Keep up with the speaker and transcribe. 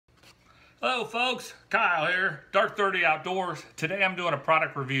Hello folks, Kyle here, Dark 30 Outdoors. Today I'm doing a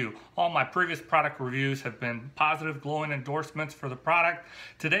product review. All my previous product reviews have been positive, glowing endorsements for the product.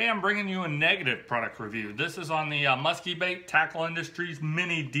 Today I'm bringing you a negative product review. This is on the Musky bait, Tackle Industries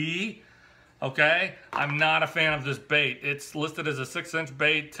Mini D. Okay, I'm not a fan of this bait. It's listed as a 6-inch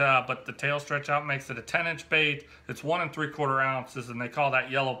bait, but the tail stretch out makes it a 10-inch bait. It's 1 3/4 ounces, and they call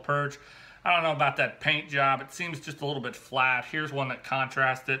that yellow perch. I don't know about that paint job. It seems just a little bit flat. Here's one that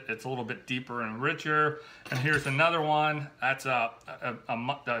contrasts it. It's a little bit deeper and richer. And here's another one. That's a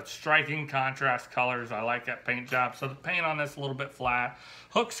striking contrast colors. I like that paint job. So the paint on this is a little bit flat.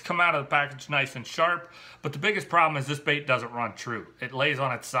 Hooks come out of the package nice and sharp. But the biggest problem is this bait doesn't run true. It lays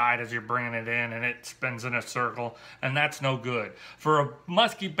on its side as you're bringing it in and it spins in a circle. And that's no good. For a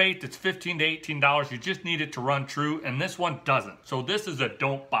musky bait that's $15 to $18, you just need it to run true. And this one doesn't. So this is a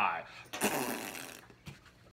don't buy.